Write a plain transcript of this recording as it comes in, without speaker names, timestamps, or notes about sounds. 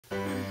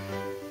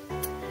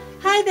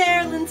Hi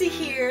there, Lindsay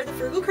here, the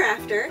Frugal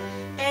Crafter,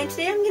 and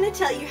today I'm going to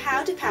tell you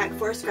how to pack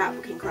for a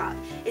scrapbooking crop.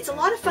 It's a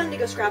lot of fun to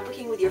go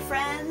scrapbooking with your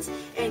friends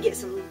and get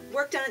some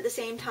work done at the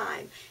same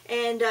time,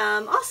 and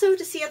also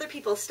to see other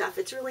people's stuff.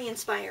 It's really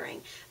inspiring.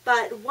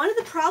 But one of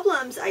the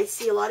problems I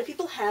see a lot of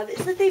people have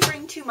is that they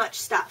bring too much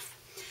stuff.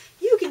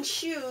 You can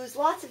choose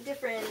lots of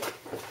different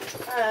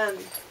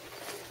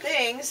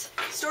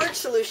storage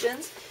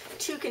solutions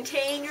to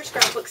contain your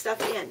scrapbook stuff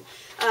in.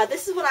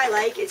 This is what I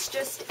like. It's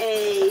just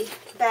a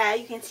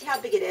bag. You can see how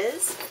big it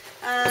is.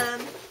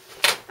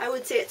 I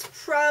would say it's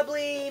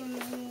probably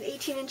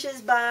 18 inches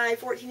by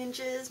 14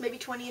 inches, maybe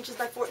 20 inches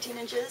by 14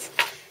 inches.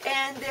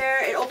 And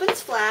it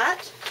opens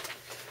flat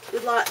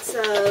with lots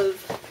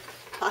of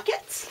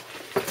pockets.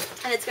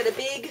 And it's got a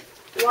big,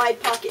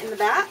 wide pocket in the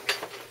back.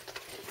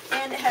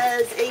 And it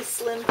has a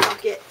slim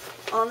pocket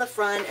on the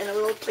front and a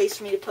little place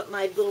for me to put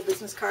my little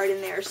business card in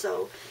there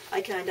so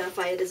I can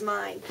identify it as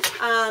mine.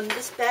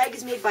 This bag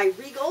is made by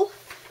Regal.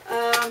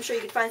 I'm sure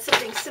you could find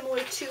something similar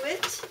to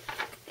it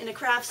in a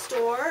craft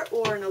store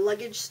or in a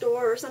luggage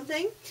store or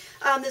something.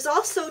 There's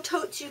also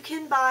totes you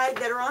can buy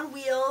that are on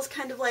wheels,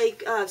 kind of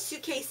like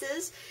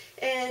suitcases,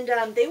 and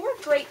they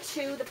work great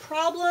too. The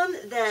problem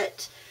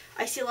that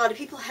I see a lot of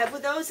people have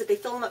with those, that they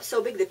fill them up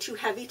so big they're too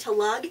heavy to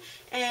lug,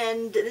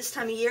 and this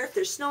time of year, if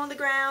there's snow on the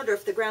ground or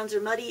if the grounds are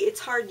muddy, it's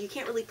hard. You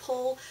can't really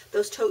pull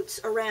those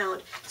totes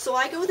around. So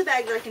I go with a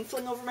bag that I can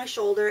fling over my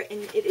shoulder,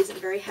 and it isn't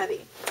very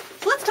heavy.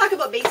 So let's talk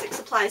about basic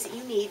supplies that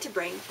you need to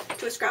bring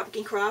to a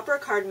scrapbooking crop or a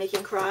card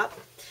making crop.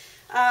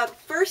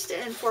 First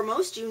and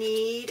foremost, you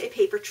need a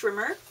paper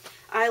trimmer.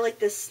 I like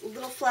this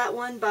little flat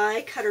one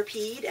by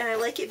Cutterpeed, and I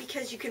like it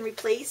because you can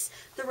replace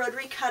the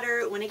rotary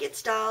cutter when it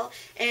gets dull,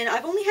 and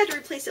I've only had to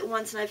replace it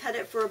once, and I've had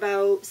it for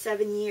about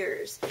 7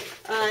 years.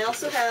 I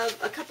also have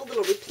a couple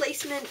little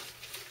replacement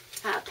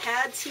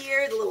pads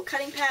here, the little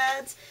cutting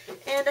pads,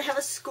 and I have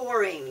a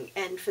scoring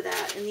end for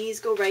that, and these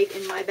go right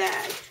in my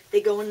bag.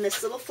 They go in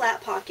this little flat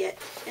pocket,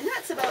 and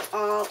that's about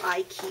all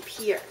I keep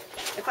here.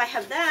 If I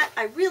have that,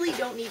 I really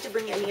don't need to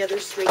bring any other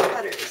straight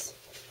cutters.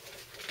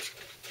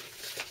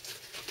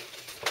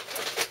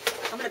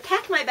 I'm going to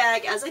pack my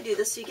bag as I do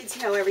this so you can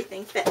see how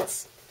everything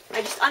fits.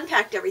 I just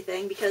unpacked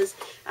everything because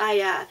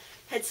I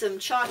had some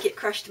chalk get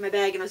crushed in my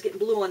bag and I was getting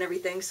blue on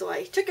everything, so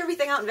I took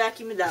everything out and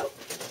vacuumed it out.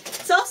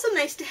 It's also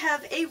nice to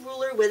have a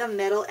ruler with a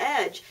metal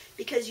edge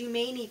because you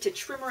may need to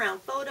trim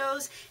around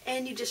photos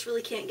and you just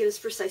really can't get as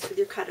precise with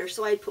your cutter,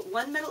 so I'd put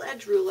one metal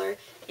edge ruler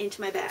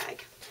into my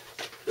bag.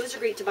 Those are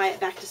great to buy at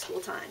back to school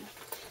time.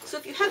 So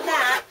if you have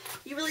that,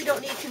 you really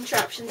don't need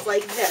contraptions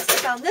like this. I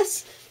found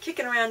this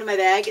kicking around in my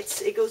bag.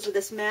 It goes with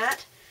this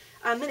mat.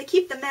 I'm going to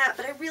keep the mat,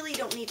 but I really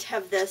don't need to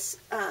have this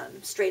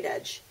straight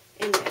edge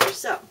in there.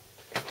 So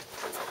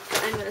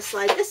I'm going to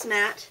slide this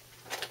mat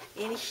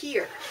in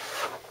here.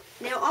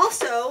 Now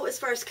also, as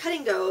far as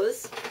cutting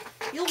goes,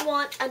 you'll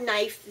want a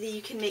knife that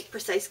you can make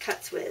precise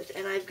cuts with.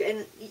 And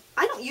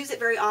I don't use it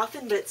very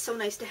often, but it's so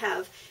nice to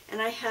have.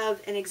 And I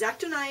have an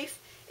X-Acto knife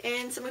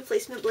and some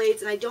replacement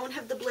blades, and I don't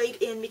have the blade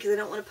in because I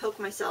don't want to poke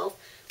myself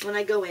when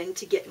I go in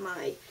to get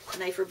my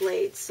knife or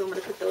blades, so I'm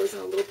going to put those in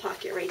a little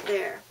pocket right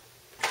there.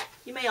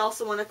 You may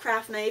also want a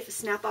craft knife, a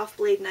snap-off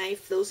blade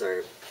knife. Those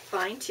are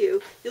fine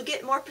too. You'll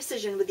get more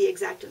precision with the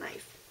X-Acto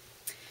knife.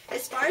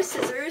 As far as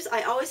scissors,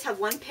 I always have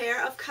one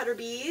pair of cutter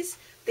bees.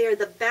 They are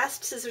the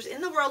best scissors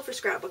in the world for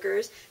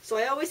scrapbookers, so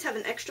I always have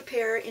an extra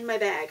pair in my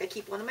bag. I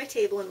keep one on my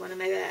table and one in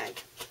my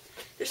bag.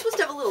 They're supposed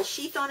to have a little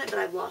sheath on it, but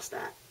I've lost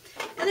that.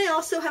 And I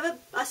also have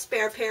a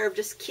spare pair of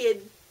just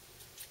kid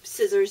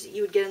scissors that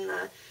you would get in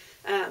the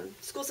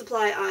school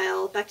supply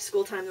aisle. Back to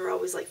school time, they're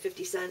always like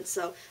 50 cents.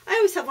 So I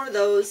always have one of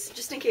those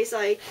just in case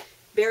I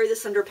bury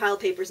this under a pile of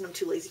papers and I'm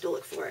too lazy to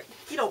look for it.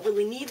 You don't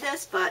really need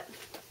this, but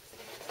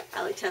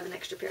I like to have an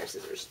extra pair of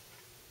scissors.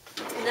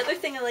 Another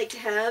thing I like to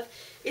have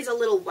is a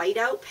little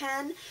whiteout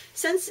pen.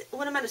 Since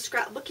when I'm at a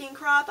scrapbooking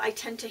crop, I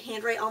tend to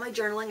handwrite all my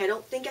journaling. I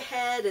don't think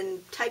ahead and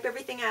type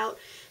everything out.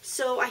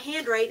 So I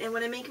handwrite, and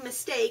when I make a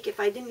mistake, if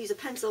I didn't use a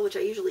pencil, which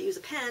I usually use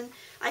a pen,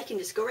 I can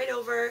just go right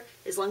over,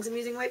 as long as I'm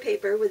using white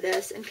paper, with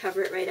this and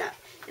cover it right up.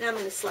 And I'm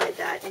going to slide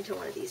that into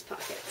one of these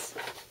pockets.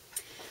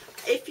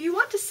 If you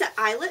want to set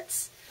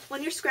eyelets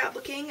when you're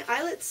scrapbooking,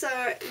 eyelets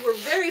were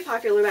very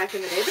popular back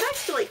in the day, but I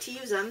still like to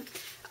use them.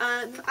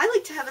 I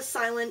like to have a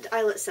silent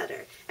eyelet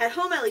setter. At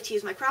home I like to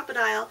use my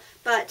Crop-A-Dial,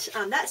 but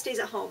that stays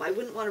at home. I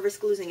wouldn't want to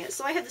risk losing it.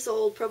 So I have this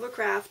old Provo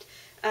Craft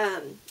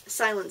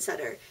silent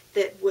setter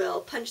that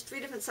will punch 3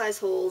 different size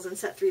holes and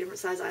set 3 different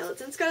size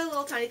eyelets. And it's got a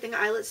little tiny thing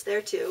of eyelets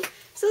there too.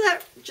 So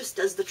that just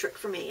does the trick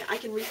for me. I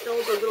can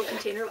refill the little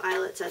container of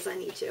eyelets as I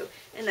need to,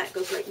 and that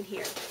goes right in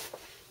here.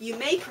 You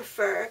may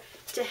prefer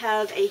to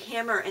have a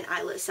hammer and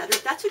eyelet setter.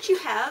 If that's what you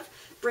have,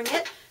 bring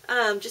it.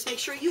 Just make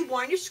sure you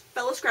warn your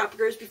fellow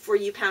scrapbookers before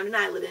you pound an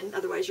eyelet in,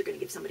 otherwise you're going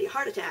to give somebody a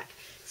heart attack.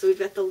 So we've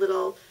got the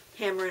little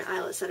hammer and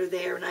eyelet setter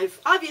there, and I've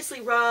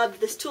obviously robbed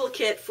this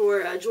toolkit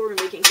for jewelry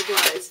making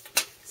supplies,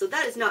 so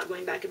that is not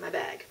going back in my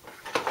bag.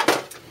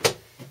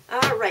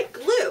 Alright,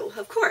 glue.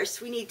 Of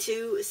course, we need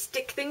to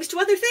stick things to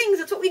other things.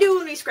 That's what we do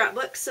when we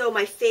scrapbook. So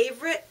my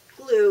favorite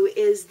glue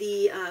is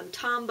the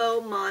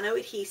Tombow Mono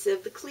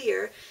Adhesive, the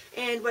clear.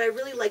 And what I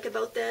really like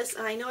about this,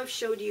 and I know I've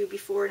showed you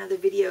before in other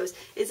videos,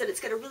 is that it's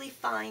got a really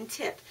fine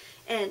tip.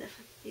 And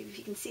if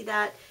you can see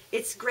that,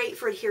 it's great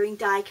for adhering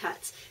die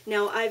cuts.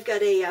 Now, I've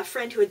got a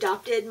friend who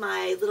adopted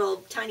my little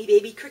tiny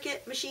baby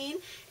Cricut machine,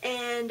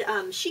 and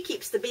she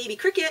keeps the baby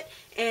Cricut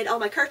and all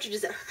my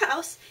cartridges at her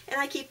house, and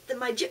I keep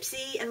my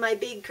Gypsy and my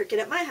big Cricut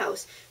at my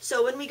house.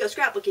 So when we go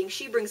scrapbooking,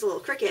 she brings a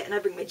little Cricut and I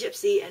bring my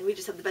Gypsy, and we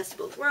just have the best of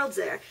both worlds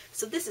there.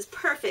 So this is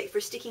perfect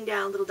for sticking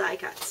down little die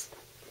cuts.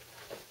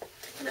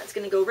 And that's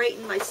going to go right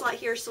in my slot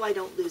here so I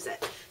don't lose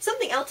it.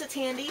 Something else that's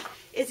handy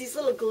is these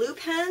little glue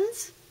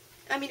pens.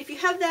 I mean, if you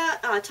have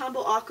that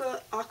Tombow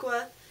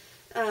Aqua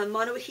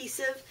Mono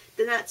Adhesive,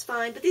 then that's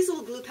fine. But these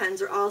little glue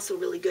pens are also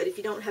really good. If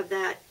you don't have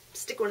that,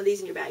 stick one of these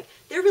in your bag.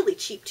 They're really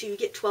cheap too. You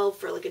get 12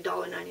 for like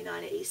 $1.99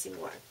 at AC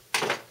Moore.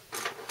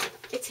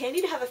 It's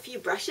handy to have a few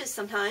brushes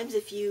sometimes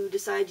if you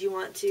decide you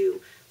want to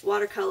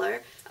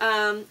watercolor.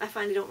 I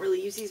find I don't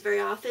really use these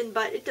very often,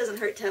 but it doesn't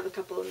hurt to have a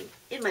couple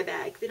in my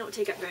bag. They don't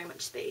take up very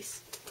much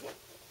space.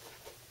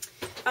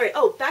 Alright,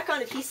 oh, back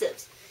on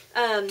adhesives.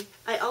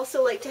 I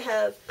also like to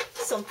have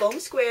some foam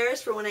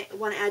squares for when I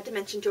want to add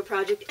dimension to a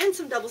project, and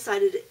some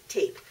double-sided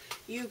tape.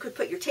 You could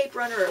put your tape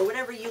runner or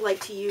whatever you like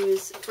to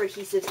use for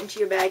adhesives into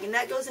your bag, and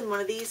that goes in one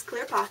of these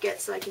clear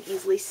pockets so I can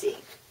easily see.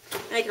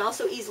 And I can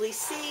also easily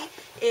see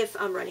if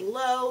I'm running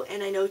low,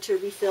 and I know to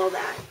refill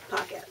that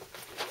pocket.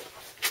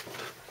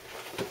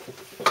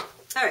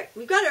 Alright,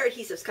 we've got our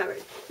adhesives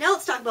covered. Now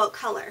let's talk about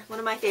color, one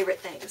of my favorite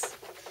things.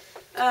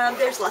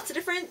 There's lots of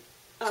different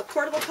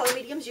portable color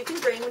mediums you can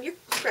bring when you're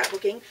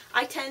scrapbooking.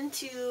 I tend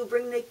to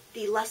bring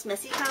the less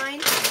messy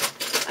kind.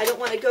 I don't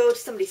want to go to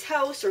somebody's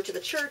house or to the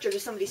church or to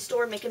somebody's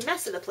store and make a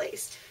mess of the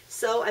place.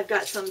 So I've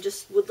got some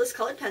just woodless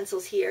colored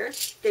pencils here.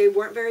 They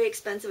weren't very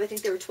expensive. I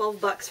think they were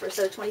 12 bucks for a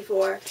set of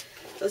 24.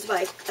 Those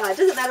buy. It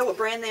doesn't matter what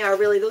brand they are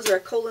really. Those are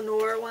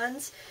Koh-i-Noor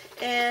ones.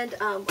 And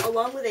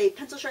along with a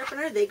pencil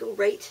sharpener, they go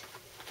right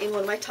in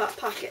one of my top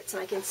pockets,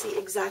 and I can see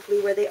exactly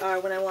where they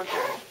are when I want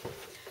them.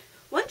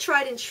 One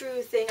tried and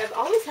true thing I've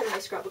always had in my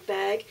scrapbook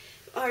bag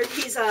are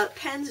these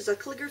pens. There's a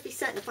calligraphy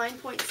set and a fine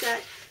point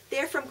set.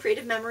 They're from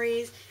Creative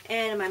Memories,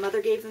 and my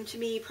mother gave them to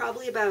me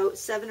probably about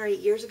 7 or 8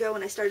 years ago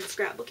when I started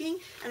scrapbooking,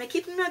 and I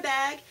keep them in my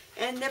bag,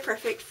 and they're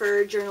perfect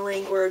for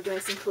journaling or doing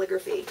some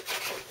calligraphy.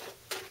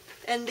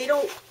 And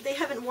they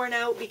haven't worn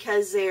out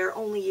because they're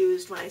only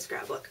used when I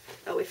scrapbook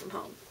away from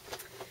home.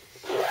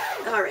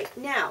 Alright,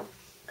 now,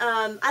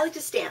 I like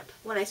to stamp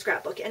when I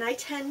scrapbook, and I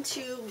tend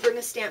to bring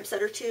a stamp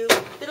set or two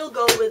that'll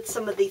go with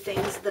some of the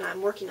things that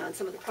I'm working on,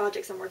 some of the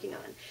projects I'm working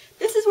on.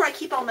 This is where I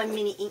keep all my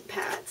mini ink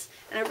pads,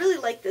 and I really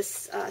like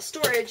this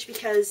storage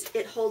because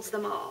it holds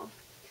them all.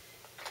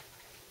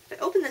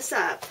 If I open this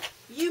up,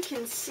 you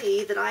can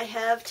see that I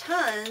have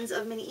tons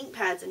of mini ink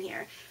pads in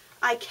here.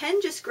 I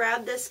can just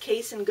grab this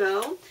case and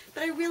go,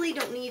 but I really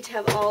don't need to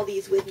have all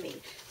these with me.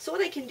 So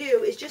what I can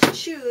do is just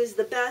choose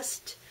the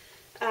best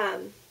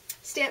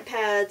stamp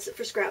pads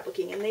for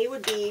scrapbooking, and they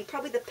would be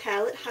probably the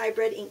Palette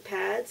Hybrid ink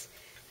pads.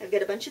 I've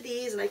got a bunch of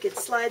these, and I could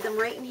slide them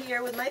right in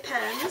here with my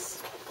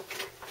pens.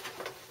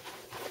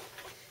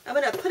 I'm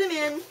going to put them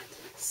in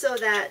so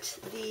that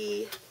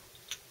the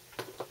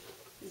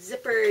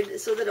zippered,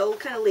 so that it'll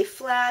kind of lay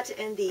flat,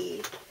 and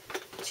the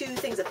two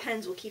things of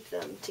pens will keep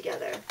them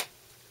together.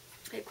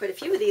 I have quite a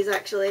few of these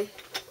actually.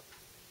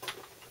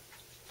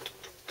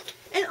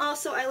 And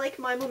also I like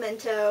my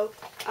Memento,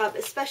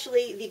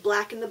 especially the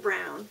black and the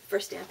brown for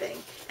stamping.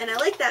 And I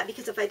like that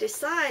because if I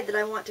decide that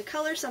I want to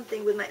color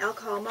something with my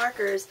alcohol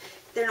markers,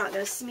 they're not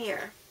going to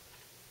smear.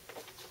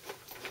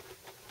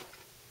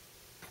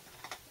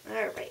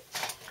 Alright.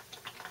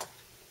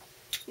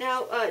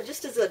 Now,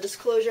 just as a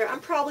disclosure, I'm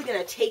probably going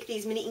to take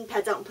these mini ink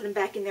pads out and put them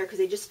back in there because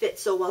they just fit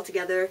so well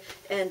together,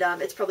 and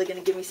it's probably going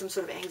to give me some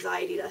sort of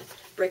anxiety to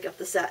break up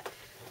the set.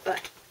 But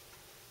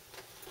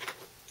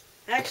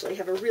I actually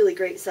have a really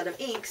great set of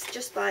inks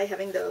just by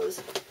having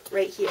those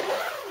right here.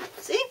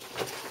 See?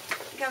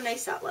 Look how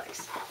nice that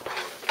looks.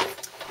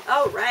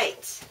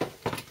 Alright.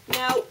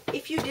 Now,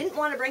 if you didn't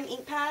want to bring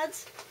ink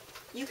pads,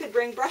 you could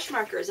bring brush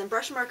markers. And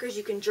brush markers,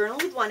 you can journal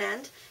with one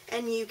end,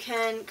 and you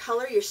can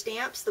color your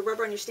stamps, the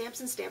rubber on your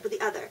stamps, and stamp with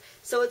the other.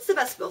 So it's the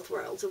best of both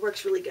worlds. It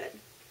works really good.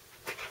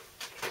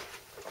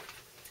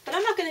 But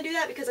I'm not going to do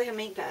that because I have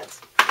ink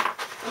pads.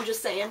 I'm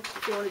just saying,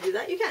 if you want to do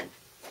that, you can.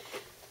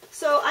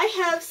 So I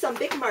have some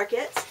Bic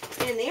markets,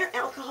 and they are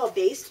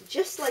alcohol-based,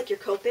 just like your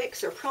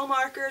Copics or Pro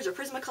markers or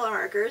Prismacolor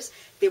markers.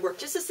 They work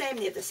just the same.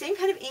 They have the same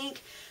kind of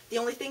ink. The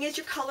only thing is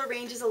your color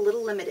range is a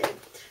little limited.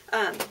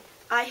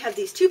 I have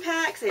these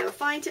 2-packs. I have a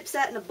fine tip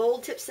set and a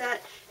bold tip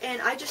set, and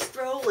I just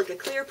throw like a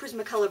clear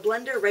Prismacolor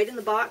blender right in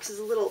the box. There's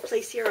a little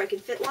place here where I can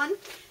fit one,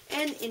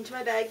 and into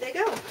my bag they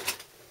go.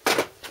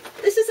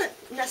 This isn't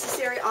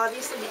necessary,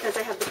 obviously, because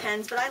I have the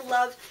pens, but I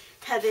love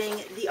having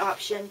the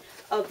option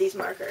of these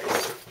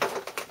markers.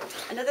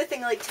 Another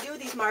thing I like to do with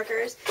these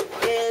markers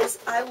is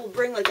I will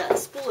bring like a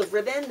spool of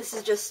ribbon. This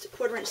is just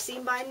 1/4"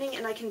 seam binding,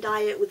 and I can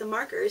dye it with the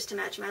markers to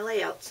match my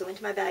layout. So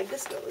into my bag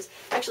this goes.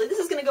 Actually, this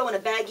is going to go in a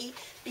baggie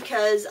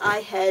because I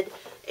had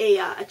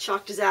a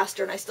chalk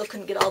disaster and I still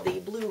couldn't get all the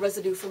blue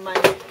residue from my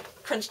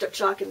crunched up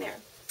chalk in there.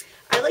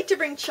 I like to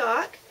bring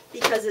chalk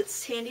because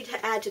it's handy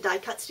to add to die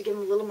cuts to give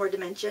them a little more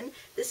dimension.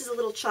 This is a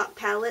little chalk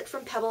palette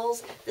from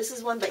Pebbles. This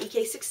is one by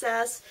EK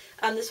Success.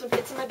 This one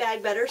fits in my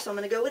bag better, so I'm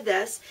going to go with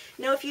this.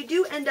 Now, if you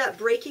do end up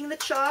breaking the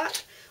chalk,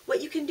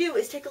 what you can do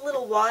is take a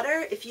little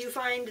water, if you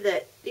find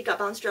that it got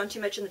bounced around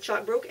too much and the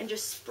chalk broke, and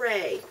just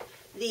spray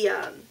the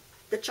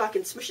chalk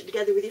and smush it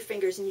together with your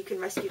fingers, and you can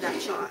rescue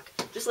that chalk.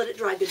 Just let it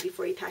dry good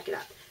before you pack it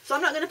up. So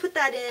I'm not going to put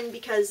that in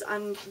because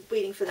I'm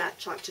waiting for that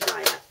chalk to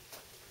dry up.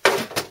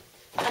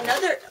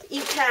 Another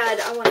ink pad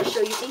I want to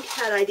show you, ink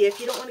pad idea, if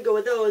you don't want to go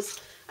with those,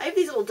 I have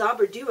these little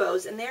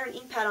dauber-duos, and they're an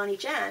ink pad on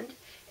each end.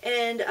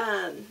 And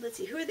let's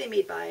see, who are they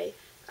made by?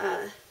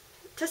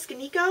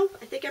 Tuscanico,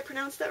 I think I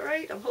pronounced that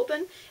right, I'm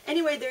hoping.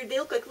 Anyway, they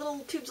look like little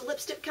tubes of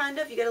lipstick, kind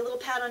of. You got a little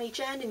pad on each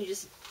end, and you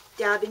just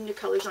dab in your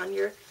colors on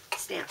your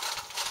stamp.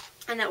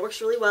 And that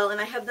works really well, and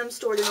I have them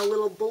stored in a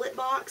little bullet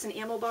box, an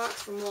ammo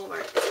box from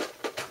Walmart.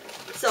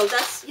 So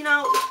that's, you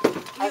know...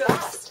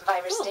 Avast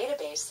virus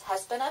database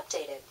has been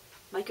updated.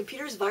 My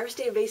computer's virus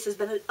database has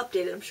been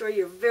updated. I'm sure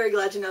you're very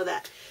glad to know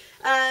that.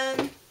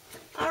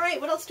 Alright,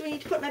 what else do we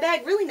need to put in my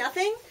bag? Really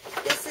nothing.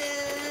 This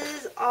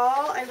is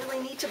all I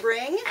really need to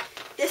bring.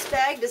 This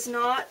bag does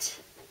not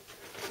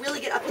really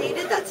get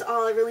updated. That's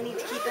all I really need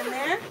to keep in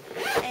there.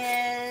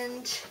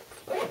 And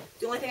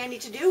the only thing I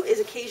need to do is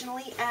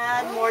occasionally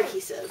add more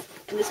adhesive.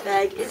 And this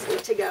bag is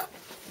good to go.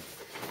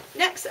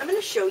 Next, I'm going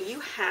to show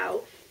you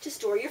how to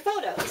store your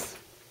photos.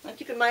 I'm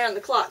keeping my eye on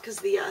the clock because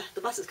the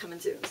bus is coming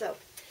soon. So.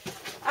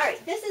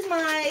 Alright, this is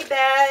my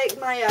bag,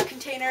 my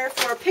container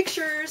for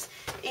pictures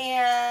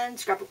and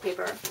scrapbook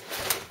paper.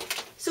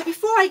 So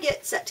before I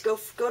get set to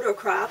go to a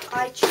crop,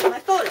 I choose my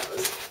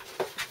photos.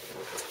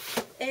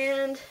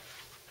 And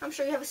I'm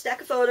sure you have a stack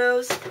of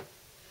photos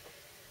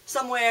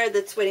somewhere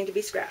that's waiting to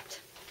be scrapped.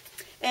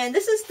 And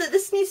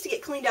this needs to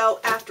get cleaned out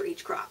after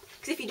each crop.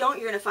 Because if you don't,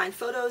 you're going to find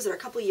photos that are a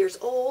couple years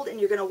old, and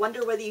you're going to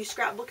wonder whether you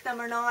scrapbook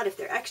them or not, if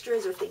they're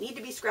extras or if they need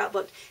to be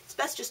scrapbooked. It's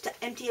best just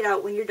to empty it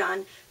out when you're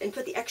done and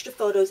put the extra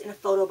photos in a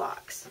photo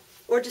box.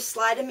 Or just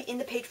slide them in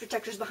the page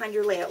protectors behind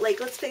your layout. Like,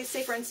 let's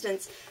say, for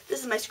instance, this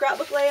is my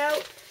scrapbook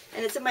layout,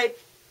 and it's in my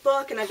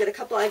book, and I've got a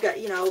couple,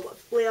 you know,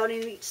 layout on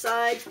each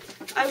side.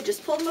 I would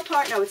just pull them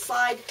apart, and I would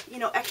slide, you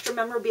know, extra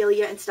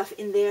memorabilia and stuff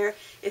in there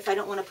if I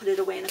don't want to put it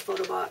away in a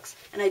photo box,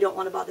 and I don't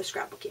want to bother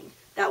scrapbooking.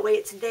 That way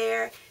it's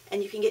there,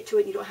 and you can get to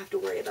it, and you don't have to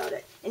worry about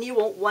it. And you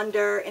won't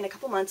wonder in a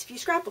couple months if you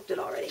scrapbooked it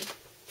already.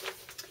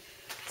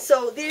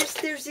 So there's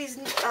these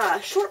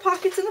short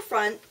pockets in the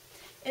front,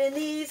 and in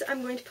these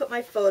I'm going to put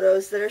my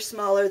photos that are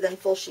smaller than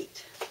full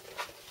sheet,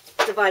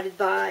 divided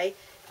by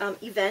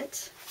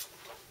event.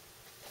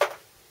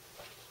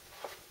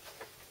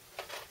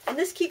 And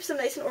this keeps them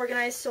nice and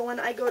organized, so when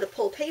I go to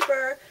pull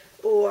paper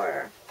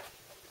or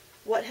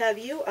what have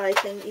you, I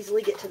can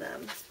easily get to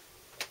them.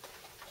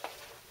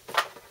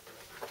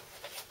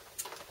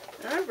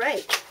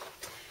 Alright.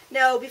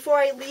 Now, before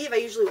I leave, I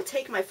usually will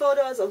take my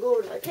photos, I'll go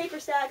over to my paper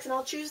stacks, and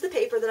I'll choose the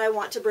paper that I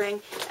want to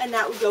bring, and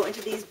that would go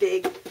into these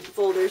big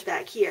folders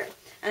back here.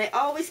 And I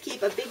always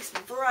keep a big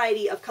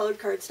variety of colored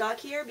cardstock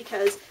here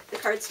because the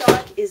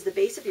cardstock is the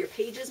base of your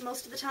pages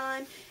most of the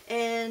time,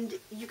 and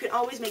you can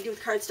always make do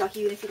with cardstock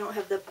even if you don't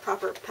have the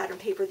proper pattern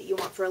paper that you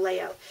want for a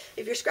layout.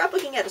 If you're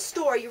scrapbooking at a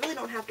store, you really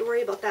don't have to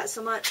worry about that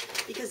so much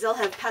because they'll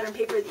have pattern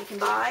paper that you can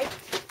buy.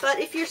 But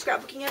if you're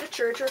scrapbooking at a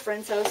church or a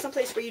friend's house,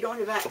 someplace where you don't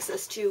have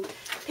access to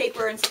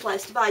paper and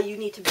supplies to buy, you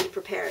need to be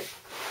prepared.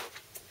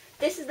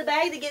 This is the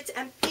bag that gets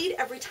emptied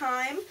every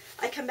time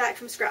I come back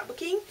from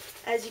scrapbooking.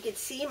 As you can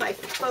see, my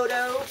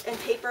photo and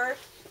paper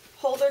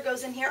holder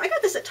goes in here. I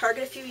got this at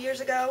Target a few years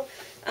ago.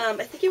 I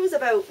think it was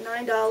about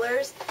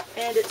 $9,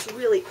 and it's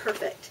really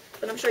perfect.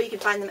 But I'm sure you can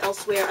find them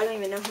elsewhere. I don't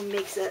even know who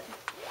makes it.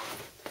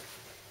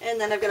 And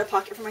then I've got a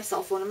pocket for my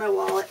cell phone and my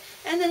wallet.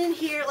 And then in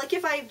here, like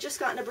if I've just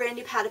gotten a brand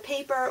new pad of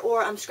paper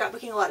or I'm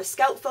scrapbooking a lot of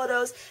Scout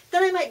photos,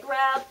 then I might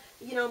grab,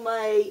 you know,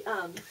 my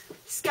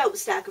Scout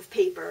stack of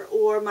paper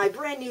or my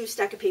brand new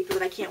stack of paper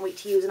that I can't wait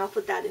to use, and I'll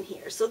put that in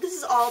here. So this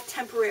is all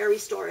temporary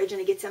storage, and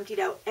it gets emptied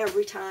out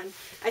every time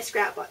I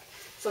scrapbook.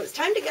 So it's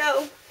time to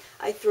go.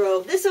 I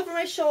throw this over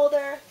my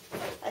shoulder.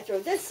 I throw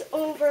this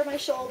over my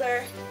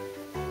shoulder.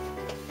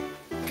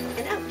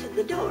 And out to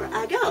the door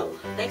I go.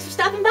 Thanks for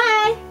stopping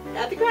by.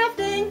 Happy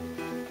crafting!